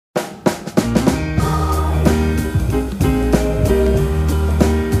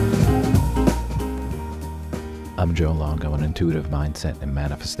I'm Joe Longo, an intuitive mindset and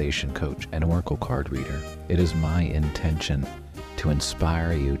manifestation coach and oracle card reader. It is my intention to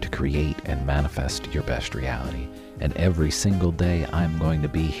inspire you to create and manifest your best reality. And every single day, I'm going to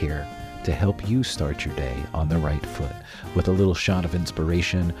be here to help you start your day on the right foot with a little shot of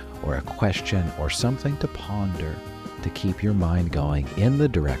inspiration or a question or something to ponder to keep your mind going in the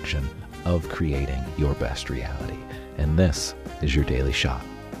direction of creating your best reality. And this is your daily shot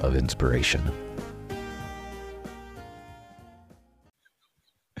of inspiration.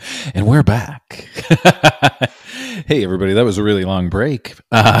 And we're back. Hey, everybody, that was a really long break.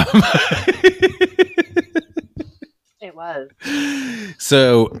 It was.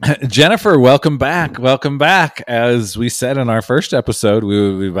 So, Jennifer, welcome back. Welcome back. As we said in our first episode, we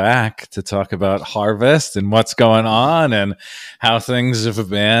will be back to talk about harvest and what's going on and how things have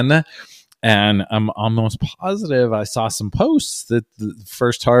been. And I'm almost positive I saw some posts that the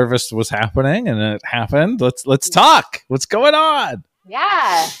first harvest was happening, and it happened. Let's talk. What's going on?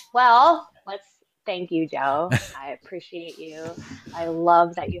 Yeah. Well, thank you, Joe. I appreciate you. I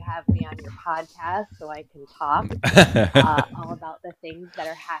love that you have me on your podcast so I can talk all about the things that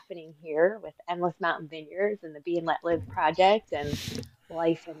are happening here with Endless Mountain Vineyards and the Be and Let Live project and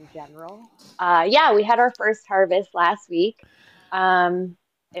life in general. Yeah, we had our first harvest last week.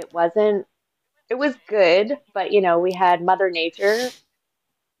 It was good, but we had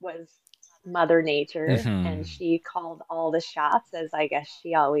was Mother Nature, and she called all the shots, as I guess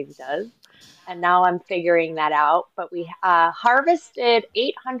she always does. And now I'm figuring that out. But we harvested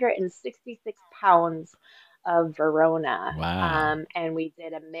 866 pounds of Verona. Wow. And we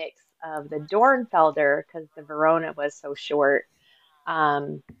did a mix of the Dornfelder because the Verona was so short.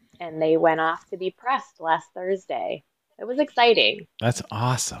 And they went off to be pressed last Thursday. It was exciting. That's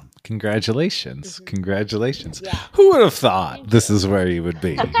awesome. Congratulations. Mm-hmm. Congratulations. Yeah. Who would have thought this is where you would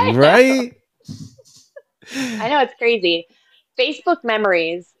be, right? I know, it's crazy. Facebook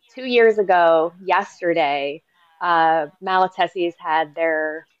memories 2 years ago, yesterday, Malatessi's had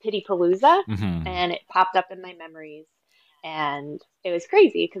their Pity Palooza, and it popped up in my memories. And it was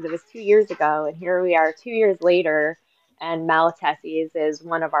crazy because it was 2 years ago, and here we are 2 years later, and Malatessi's is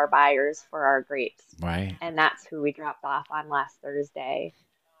one of our buyers for our grapes. Right. And that's who we dropped off on last Thursday.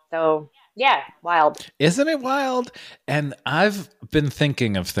 So, yeah, wild. Isn't it wild? And I've been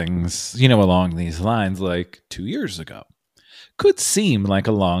thinking of things, along these lines, like 2 years ago. Could seem like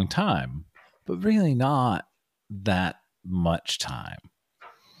a long time, but really not that much time.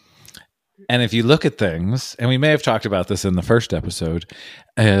 And if you look at things, and we may have talked about this in the first episode,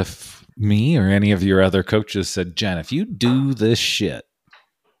 if me or any of your other coaches said, Jen, if you do this shit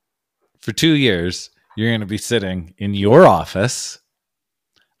for 2 years, you're going to be sitting in your office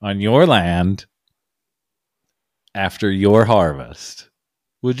on your land after your harvest.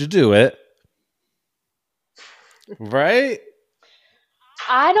 Would you do it? Right?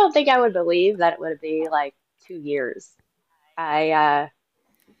 I don't think I would believe that it would be like 2 years. I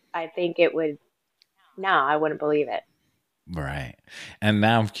think it would. No, I wouldn't believe it. Right. And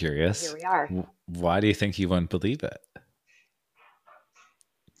now I'm curious. Here we are. Why do you think you wouldn't believe it?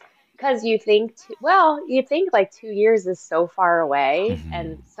 Because you think like 2 years is so far away.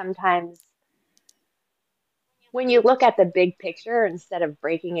 And sometimes when you look at the big picture, instead of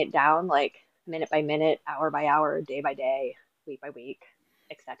breaking it down like minute by minute, hour by hour, day by day, week by week,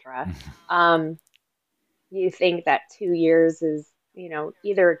 etc., you think that 2 years is,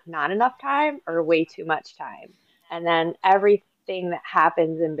 either not enough time or way too much time. And then everything that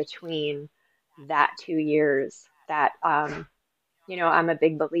happens in between that 2 years, that, I'm a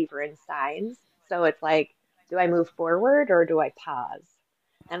big believer in signs. So it's like, do I move forward or do I pause?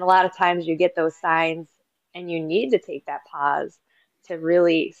 And a lot of times you get those signs and you need to take that pause to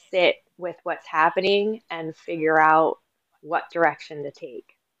really sit with what's happening and figure out what direction to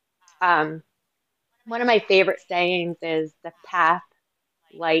take. One of my favorite sayings is the path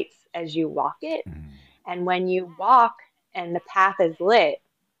lights as you walk it. And when you walk and the path is lit,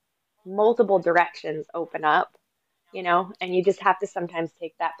 multiple directions open up, and you just have to sometimes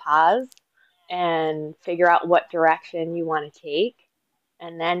take that pause and figure out what direction you want to take.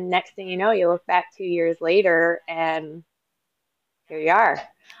 And then next thing you know, you look back 2 years later and here you are.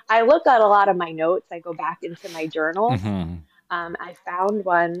 I look at a lot of my notes. I go back into my journal. I found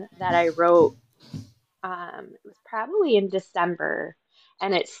one that I wrote. It was probably in December,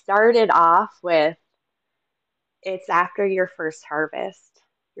 and it started off with, it's after your first harvest.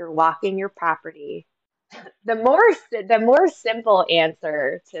 You're walking your property. The more simple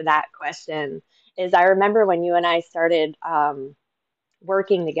answer to that question is, I remember when you and I started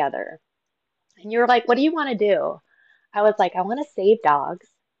working together, and you were like, "What do you want to do?" I was like, "I want to save dogs,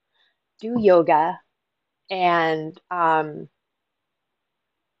 do yoga, And I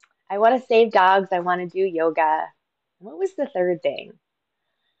want to save dogs. I want to do yoga. What was the third thing?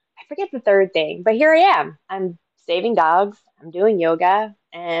 I forget the third thing, but here I am. I'm saving dogs, I'm doing yoga,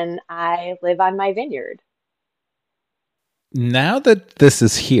 and I live on my vineyard. Now that this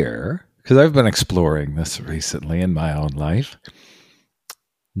is here, because I've been exploring this recently in my own life,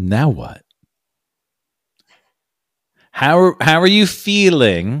 now what? How are you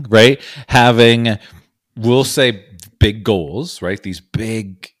feeling, right? Having, we'll say, big goals, right? These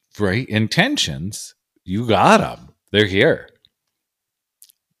big, right, intentions. You got them. They're here.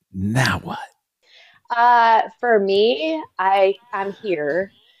 Now what? For me, I'm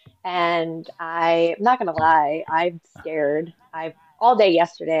here, and I'm not gonna lie, I'm scared. I all day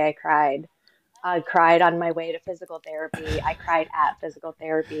yesterday I cried. I cried on my way to physical therapy. I cried at physical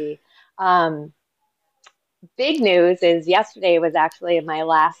therapy. Um, Big news is yesterday was actually my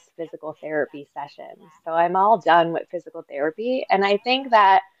last physical therapy session. So I'm all done with physical therapy. And I think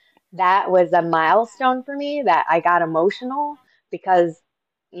that that was a milestone for me that I got emotional because,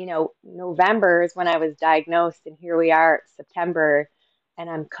 November is when I was diagnosed, and here we are, it's September, and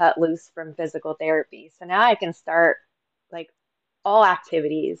I'm cut loose from physical therapy. So now I can start like all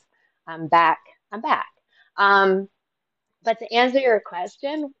activities. I'm back. I'm back. Um, but to answer your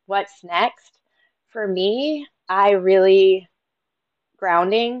question, what's next? For me, I really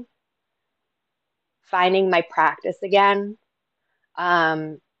grounding, finding my practice again,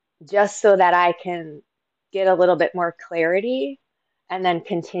 um, just so that I can get a little bit more clarity and then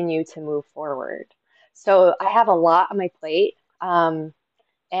continue to move forward. So I have a lot on my plate.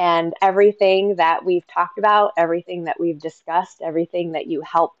 And everything that we've talked about, everything that we've discussed, everything that you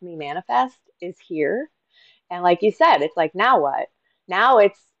helped me manifest is here. And like you said, it's like, now what? Now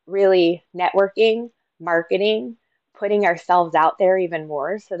it's really networking, marketing, putting ourselves out there even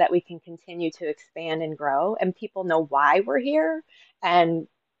more so that we can continue to expand and grow and people know why we're here and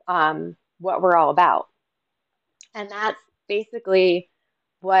what we're all about. And that's basically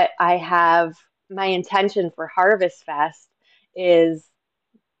what I have. My intention for Harvest Fest is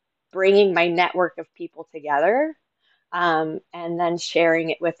bringing my network of people together, and then sharing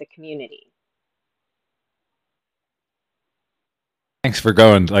it with the community. Thanks for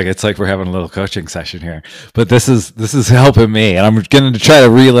going. Like it's like we're having a little coaching session here, but this is helping me, and I'm going to try to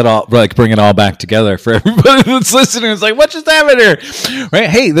reel it all, like bring it all back together for everybody that's listening. It's like, what just happened here, right?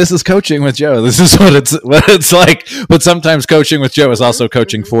 Hey, this is coaching with Joe. This is what it's like. But sometimes coaching with Joe is also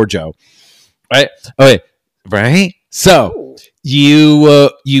coaching Mm-hmm. for Joe, right? Okay, right. So Ooh.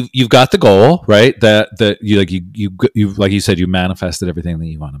 you've got the goal, right? That you like you said, you manifested everything that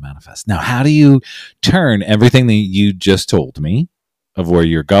you want to manifest. Now, how do you turn everything that you just told me of where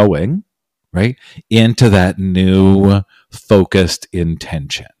you're going, right, into that new focused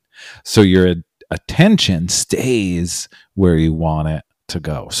intention? So your attention stays where you want it to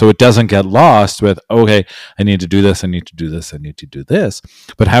go. So it doesn't get lost with, okay, I need to do this, I need to do this, I need to do this.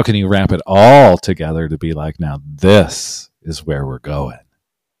 But how can you wrap it all together to be like, now this is where we're going?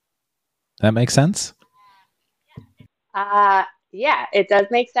 That makes sense? Yeah, it does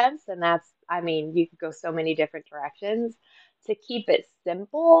make sense. And I mean, you could go so many different directions. To keep it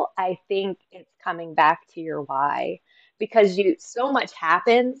simple, I think it's coming back to your why because so much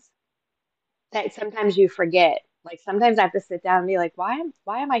happens that sometimes you forget. Like sometimes I have to sit down and be like, why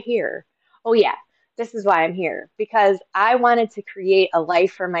am I here? Oh yeah, this is why I'm here because I wanted to create a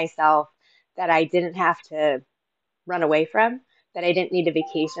life for myself that I didn't have to run away from, that I didn't need a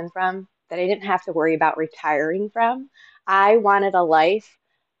vacation from, that I didn't have to worry about retiring from. I wanted a life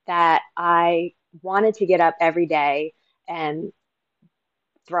that I wanted to get up every day and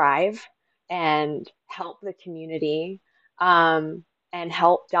thrive and help the community, and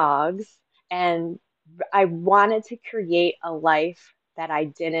help dogs. And I wanted to create a life that I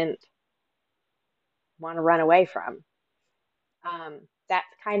didn't want to run away from. That's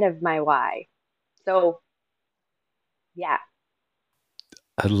kind of my why. So, yeah.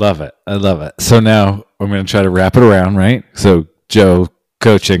 I love it. I love it. So now I'm going to try to wrap it around, right? So Joe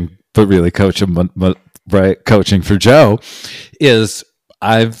coaching, but really coaching, right? Coaching for Joe is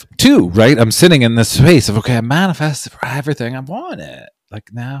I've too, right? I'm sitting in this space of, okay, I manifested for everything I wanted.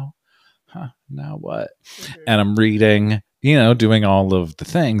 Like now, now what? Mhm. And I'm reading, doing all of the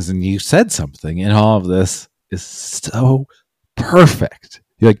things. And you said something, and all of this is so perfect.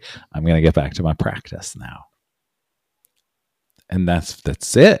 You're like, I'm going to get back to my practice now. And that's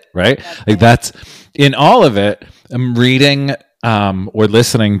it, right? That's Like it. that's in all of it. I'm reading or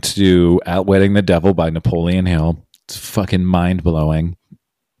listening to Outwitting the Devil by Napoleon Hill. It's fucking mind blowing.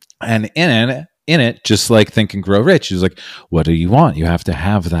 And in it, just like Think and Grow Rich, he's like, what do you want? You have to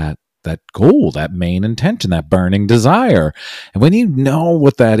have that that goal, that main intention, that burning desire. And when you know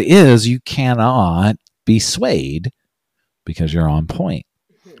what that is, you cannot be swayed because you're on point.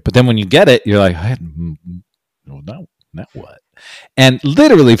 Mhm. But then when you get it, you're like, well, now what? And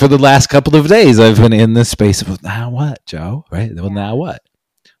literally for the last couple of days, I've been in this space of, well, now what, Joe? Right? Well, now Yeah. what?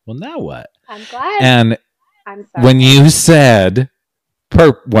 Well, now what? I'm glad. And I'm when sorry. you said,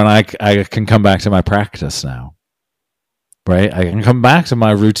 when I can come back to my practice now, right? I can come back to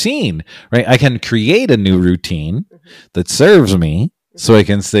my routine, right? I can create a new routine Hmm. that serves me so Hmm. I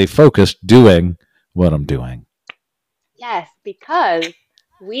can stay focused doing what I'm doing. Yes, because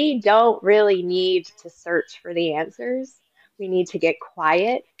we don't really need to search for the answers. We need to get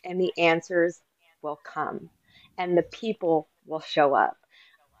quiet, and the answers will come, and the people will show up.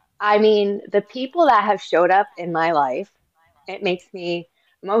 I mean, the people that have showed up in my life, it makes me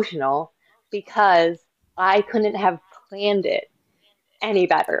emotional because I couldn't have planned it any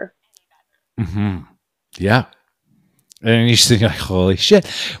better. Mm-hmm. Yeah. And you think, like, holy shit,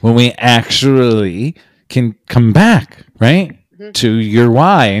 when we actually can come back, right, Mhm. to your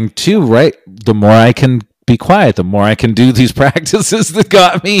why, and two, Yeah, right, the more I can be quiet, the more I can do these practices that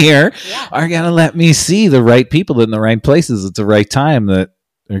got me here yeah. are going to let me see the right people in the right places at the right time that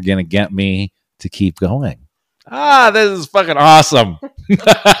are going to get me to keep going. Ah, Yes. this is fucking awesome.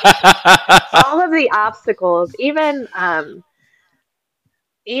 All of the obstacles, even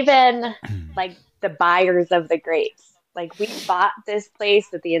like the buyers of the grapes. Like we bought this place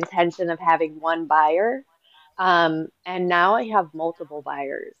with the intention of having one buyer, and now I have multiple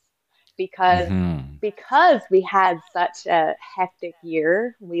buyers because Mm-hmm. because we had such a hectic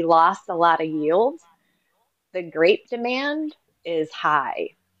year, we lost a lot of yield. The grape demand is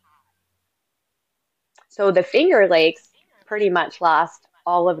high. So the Finger Lakes pretty much lost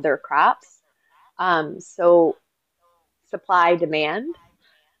all of their crops. So supply demand,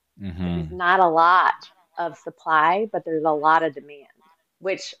 there's Mm-hmm. not a lot of supply, but there's a lot of demand,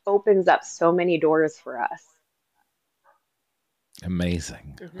 which opens up so many doors for us.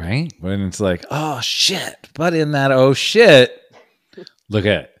 Amazing, Hmm. right? When it's like, oh shit, but in that oh shit, look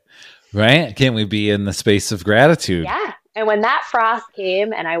at it, right? Can we be in the space of gratitude? Yeah. And when that frost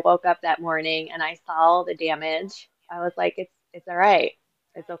came and I woke up that morning and I saw all the damage, I was like, it's all right.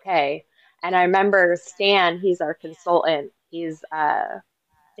 It's okay. And I remember Stan, he's our consultant. He was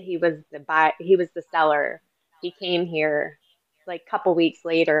the seller. He came here like a couple weeks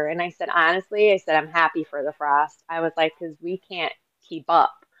later and I said, honestly, I said, I'm happy for the frost. I was like, because we can't keep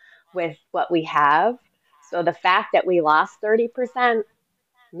up with what we have. So the fact that we lost 30%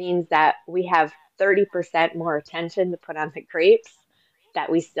 means that we have 30% more attention to put on the grapes that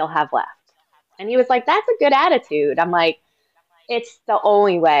we still have left. And he was like, that's a good attitude. I'm like, it's the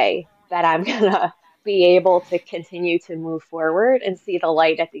only way that I'm gonna be able to continue to move forward and see the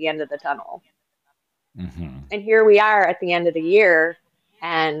light at the end of the tunnel. Mm-hmm. And here we are at the end of the year,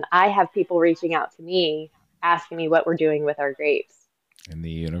 and I have people reaching out to me asking me what we're doing with our grapes. And the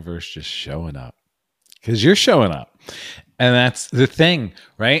universe just showing up because you're showing up. And that's the thing,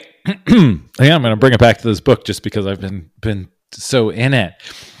 right? Yeah, I'm going to bring it back to this book just because I've been so in it.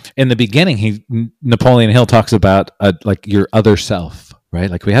 In the beginning, Napoleon Hill talks about like your other self, right?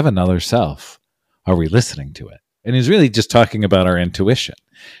 Like we have another self. Are we listening to it? And he's really just talking about our intuition,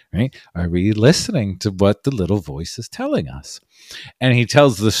 right? Are we listening to what the little voice is telling us? And he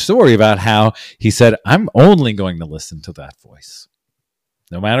tells the story about how he said, I'm only going to listen to that voice,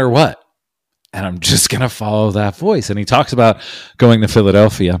 no matter what. And I'm just going to follow that voice. And he talks about going to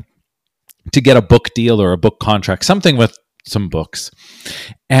Philadelphia to get a book deal or a book contract, something with some books.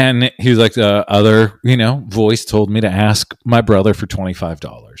 And he was like, the other, voice told me to ask my brother for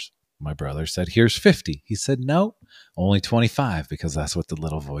 $25. My brother said, here's 50. He said, no, only 25 because that's what the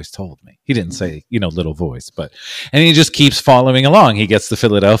little voice told me. He didn't say, little voice, and he just keeps following along. He gets to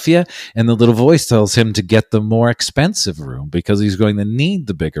Philadelphia and the little voice tells him to get the more expensive room because he's going to need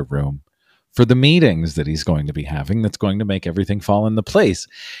the bigger room for the meetings that he's going to be having. That's going to make everything fall into place.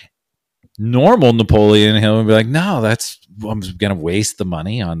 Normal Napoleon Hill would be like, no, I'm going to waste the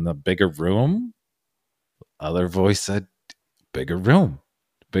money on the bigger room. Other voice said, bigger room.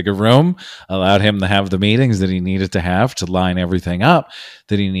 Bigger room allowed him to have the meetings that he needed to have to line everything up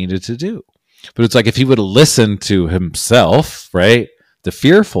that he needed to do. But it's like if he would have listened to himself, right, the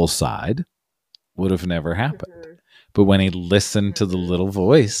fearful side would have never happened. Hmm. But when he listened to the Hmm. little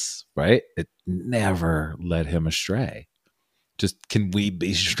voice, right, it never led him astray. Just can we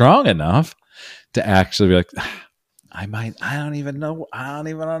be strong enough to actually be like, I don't even know, I don't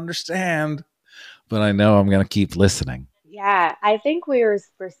even understand, but I know I'm going to keep listening. Yeah, I think we're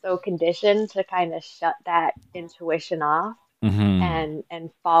so conditioned to kind of shut that intuition off. Mm-hmm. and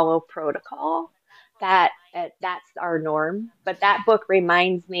follow protocol, that that's our norm. But that book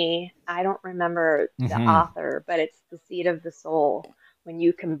reminds me, I don't remember the Mm-hmm. author, but it's The Seed of the Soul. When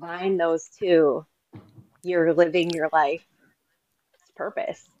you combine those two, you're living your life's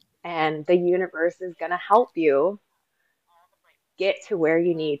purpose, and the universe is going to help you get to where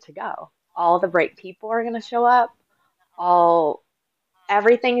you need to go. All the right people are going to show up. All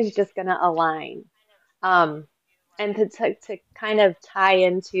Everything is just going to align. Um, and to kind of tie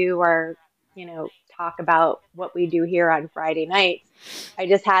into our, talk about what we do here on Friday nights, I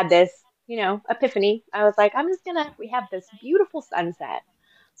just had this, epiphany. I was like, we have this beautiful sunset.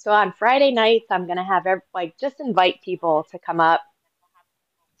 So on Friday nights, I'm gonna have like just invite people to come up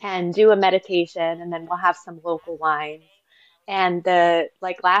and do a meditation, and then we'll have some local wines. And the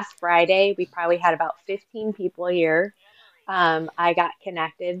like last Friday, we probably had about 15 people here. I got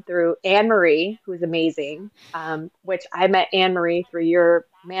connected through Anne Marie, who's amazing, which I met Anne Marie through your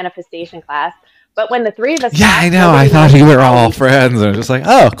manifestation class. But when the three of us Yeah, I talked, know. I nobody thought knew you were how all we. friends. I'm just like,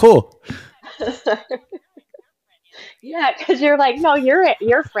 oh, cool. Yeah, because you're like, no, you're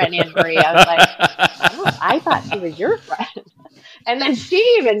your friend Anne Marie. I was like, I thought she was your friend. And then she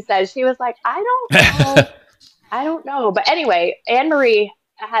even said, she was like, I don't know. But anyway, Anne Marie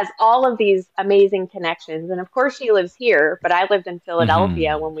has all of these amazing connections. And of course she lives here, but I lived in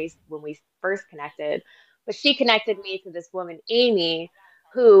Philadelphia Mm-hmm. when we first connected. But she connected me to this woman, Amy,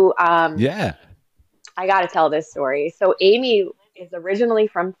 who Yeah. I gotta tell this story. So Amy is originally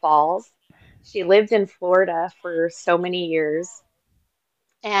from Falls. She lived in Florida for so many years.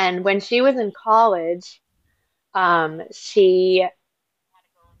 And when she was in college, she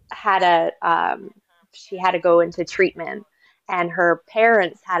had a she had to go into treatment, and her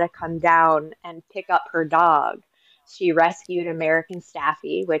parents had to come down and pick up her dog. She rescued American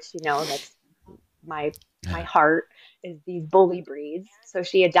Staffy, which that's my my heart is these bully breeds. So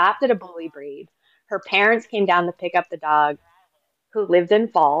she adopted a bully breed. Her parents came down to pick up the dog, who lived in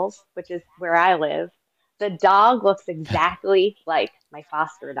Falls, which is where I live. The dog looks exactly like my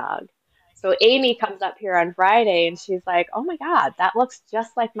foster dog. So Amy comes up here on Friday and she's like, "Oh my God, that looks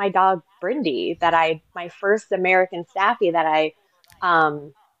just like my dog Brindy my first American Staffy that I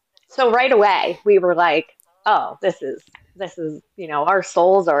um so right away we were like, "Oh, this is, our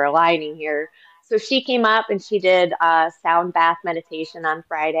souls are aligning here." So she came up and she did a sound bath meditation on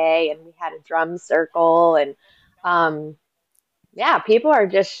Friday, and we had a drum circle, and um yeah, people are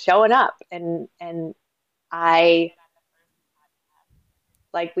just showing up, and I,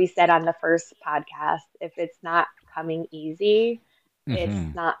 like we said on the first podcast, if it's not coming easy,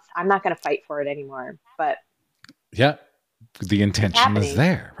 Mm-hmm. I'm not going to fight for it anymore, but Yeah. The it's intention is happening.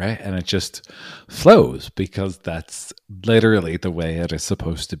 there, right? And it just flows because that's literally the way it is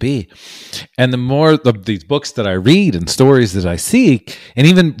supposed to be. And the more of these books that I read and stories that I see, and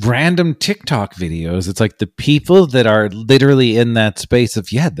even random TikTok videos, it's like the people that are literally in that space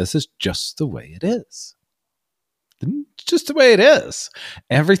of, yeah, this is just the way it is. It's just the way it is.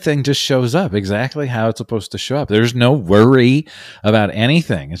 Everything just shows up exactly how it's supposed to show up. There's no worry about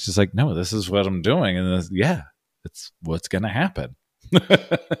anything. It's just like, no, this is what I'm doing. And this, yeah, it's what's going to happen.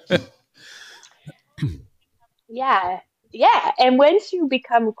 Yeah. Yeah. And once you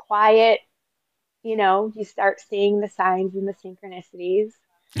become quiet, you start seeing the signs and the synchronicities,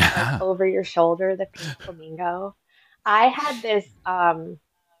 like over your shoulder, the pink flamingo. I had this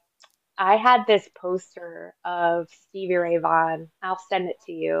I had this poster of Stevie Ray Vaughan. I'll send it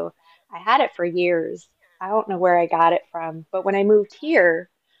to you. I had it for years. I don't know where I got it from, but when I moved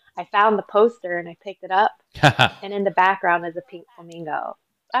here, I found the poster and I picked it up, The and in the background is a pink flamingo.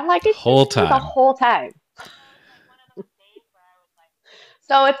 I'm like, it's been whole here the time. whole time.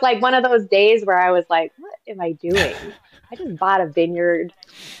 So it's like one of those days where I was like, what am I doing? I just bought a vineyard.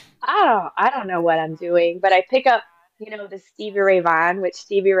 I don't know what I'm doing, but I pick up, the Stevie Ray Vaughan, which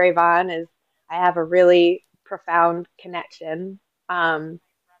Stevie Ray Vaughan is, I have a really profound connection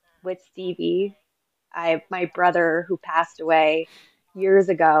with Stevie. My brother who passed away years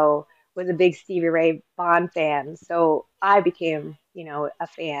ago was a big Stevie Ray Vaughan fan, so I became, a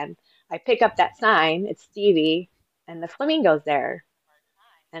fan. I pick up that sign, it's Stevie, and the flamingo's there,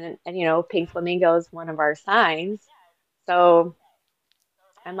 and pink flamingo is one of our signs. So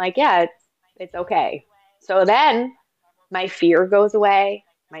I'm like, yeah, it's okay. So then my fear goes away,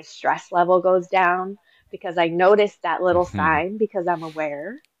 my stress level goes down because I noticed that little Mm-hmm. sign because I'm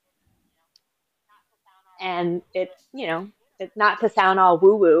aware. And it's not to sound all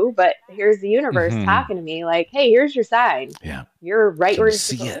woo woo, but here's the universe Mm-hmm. talking to me like, hey, here's your sign. Yeah. You're right Can where you you're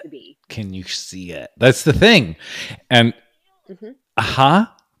see supposed it? to be. Can you see it? That's the thing. And Hmm.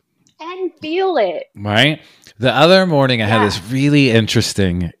 aha. And feel it. Right? The other morning, I had Yeah. this really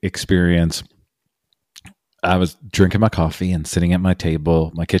interesting experience. I was drinking my coffee and sitting at my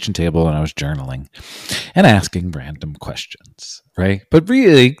table, my kitchen table, and I was journaling and asking random questions, right? But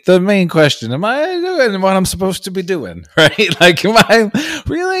really, the main question, am I doing what I'm supposed to be doing, right? Like, am I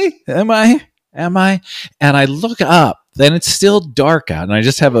really? Am I? And I look up, then it's still dark out, and I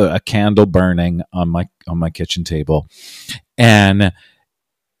just have a candle burning on my kitchen table. And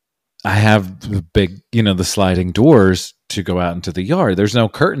I have the big, the sliding doors to go out into the yard. There's no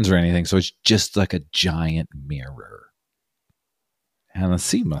curtains or anything, so it's just like a giant mirror. And I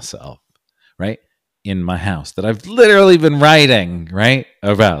see myself, right, in my house that I've literally been writing, right,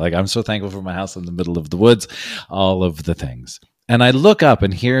 about. Like, I'm so thankful for my house in the middle of the woods, all of the things. And I look up,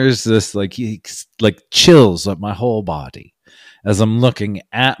 and here's this like chills up my whole body as I'm looking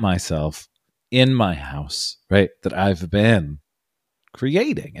at myself in my house, right, that I've been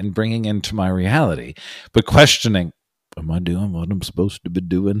creating and bringing into my reality, but questioning, am I doing what I'm supposed to be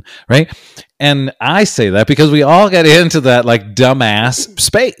doing? Right. And I say that because we all get into that like dumbass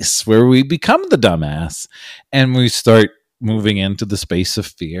space where we become the dumbass and we start moving into the space of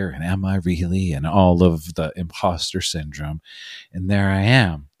fear and am I really, and all of the imposter syndrome. And there I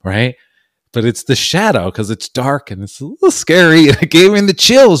am. Right. But it's the shadow because it's dark and it's a little scary. And it gave me the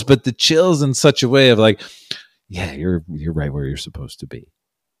chills, but the chills in such a way of like, yeah, you're right where you're supposed to be.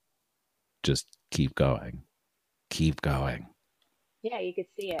 Just keep going. Keep going. Yeah, you could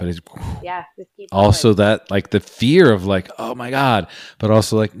see it. But it's just keep also going. that like the fear of like, oh my God, but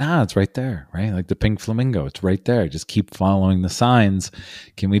also like, nah, it's right there, right? Like the pink flamingo, it's right there. Just keep following the signs.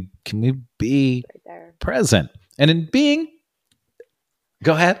 Can we be right there. Present? And in being,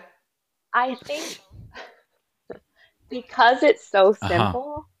 go ahead. I think because it's so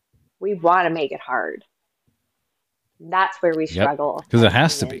simple, we want to make it hard. That's where we struggle. Because it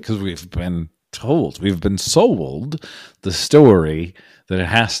has to be, because we've been sold the story that it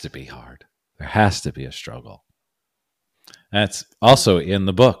has to be hard. There has to be a struggle. That's also in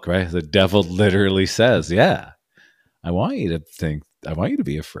the book, right? The devil literally says, yeah, I want you to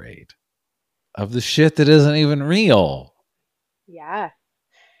be afraid of the shit that isn't even real. Yeah.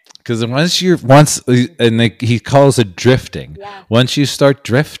 Because he calls it drifting. Yeah. Once you start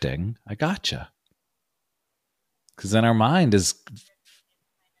drifting, I gotcha. Because then our mind is.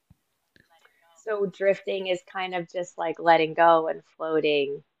 So drifting is kind of just like letting go and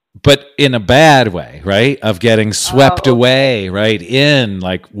floating. But in a bad way, right? Of getting swept away, right? In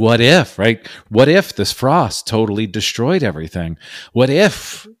like, what if, right? What if this frost totally destroyed everything? What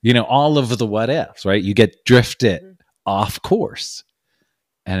if, all of the what ifs, right? You get drifted off course.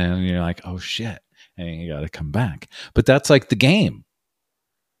 And then you're like, oh shit. And you got to come back. But that's like the game.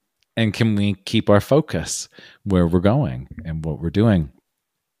 And can we keep our focus where we're going and what we're doing?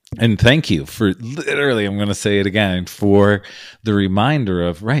 And thank you for literally, I'm going to say it again, for the reminder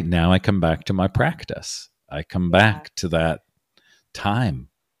of right now I come back to my practice. I come back to that time.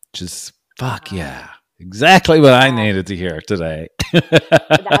 Just fuck yeah. Exactly what I needed to hear today.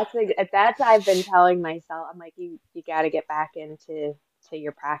 That's I've been telling myself. I'm like, you got to get back into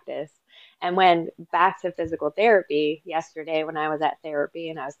your practice. And when back to physical therapy yesterday, when I was at therapy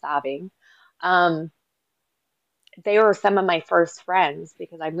and I was sobbing, they were some of my first friends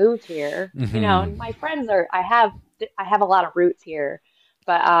because I moved here. And my friends I have a lot of roots here,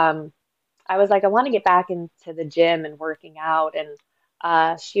 but I was like, I want to get back into the gym and working out.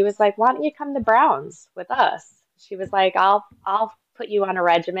 And she was like, why don't you come to Browns with us? She was like, I'll put you on a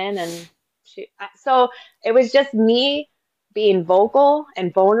regimen. And so it was just me being vocal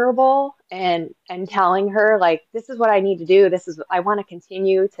and vulnerable and telling her like, this is what I need to do. I want to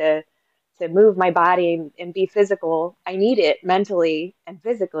continue to move my body and be physical. I need it mentally and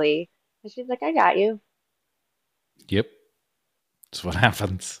physically. And she's like, I got you. Yep. That's what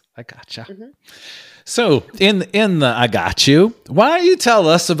happens. I gotcha. So in the I got you, why don't you tell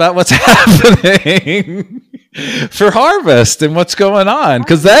us about what's happening for Harvest and what's going on?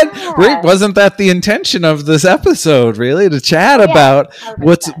 Because wasn't that the intention of this episode, really, to chat about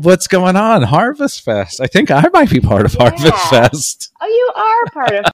what's going on? Harvest Fest. I think I might be part of Harvest Fest. Oh, you are part of